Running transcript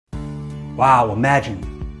Wow, imagine.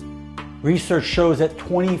 Research shows that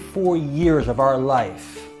 24 years of our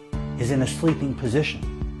life is in a sleeping position.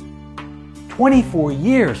 24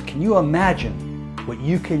 years, can you imagine what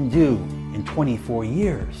you can do in 24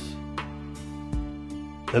 years?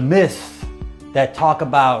 The myths that talk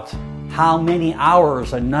about how many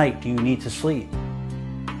hours a night do you need to sleep?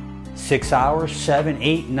 6 hours, 7,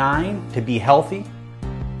 8, 9 to be healthy?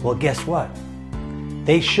 Well, guess what?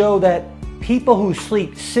 They show that people who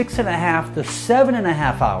sleep 6.5 to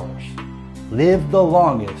 7.5 hours live the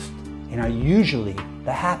longest and are usually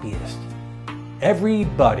the happiest.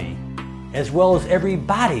 Everybody, as well as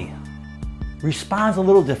everybody, responds a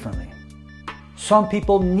little differently. Some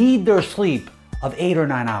people need their sleep of 8 or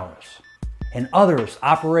 9 hours, and others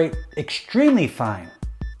operate extremely fine,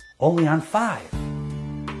 only on 5.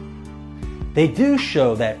 They do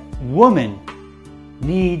show that women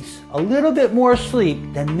needs a little bit more sleep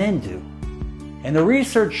than men do. And the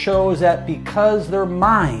research shows that because their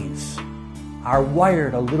minds are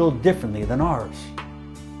wired a little differently than ours.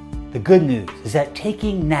 The good news is that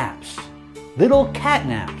taking naps, little cat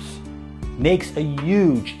naps, makes a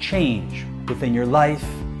huge change within your life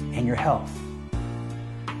and your health.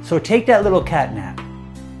 So take that little cat nap.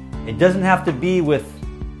 It doesn't have to be with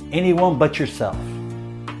anyone but yourself.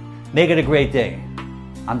 Make it a great day.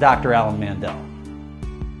 I'm Dr. Mandell.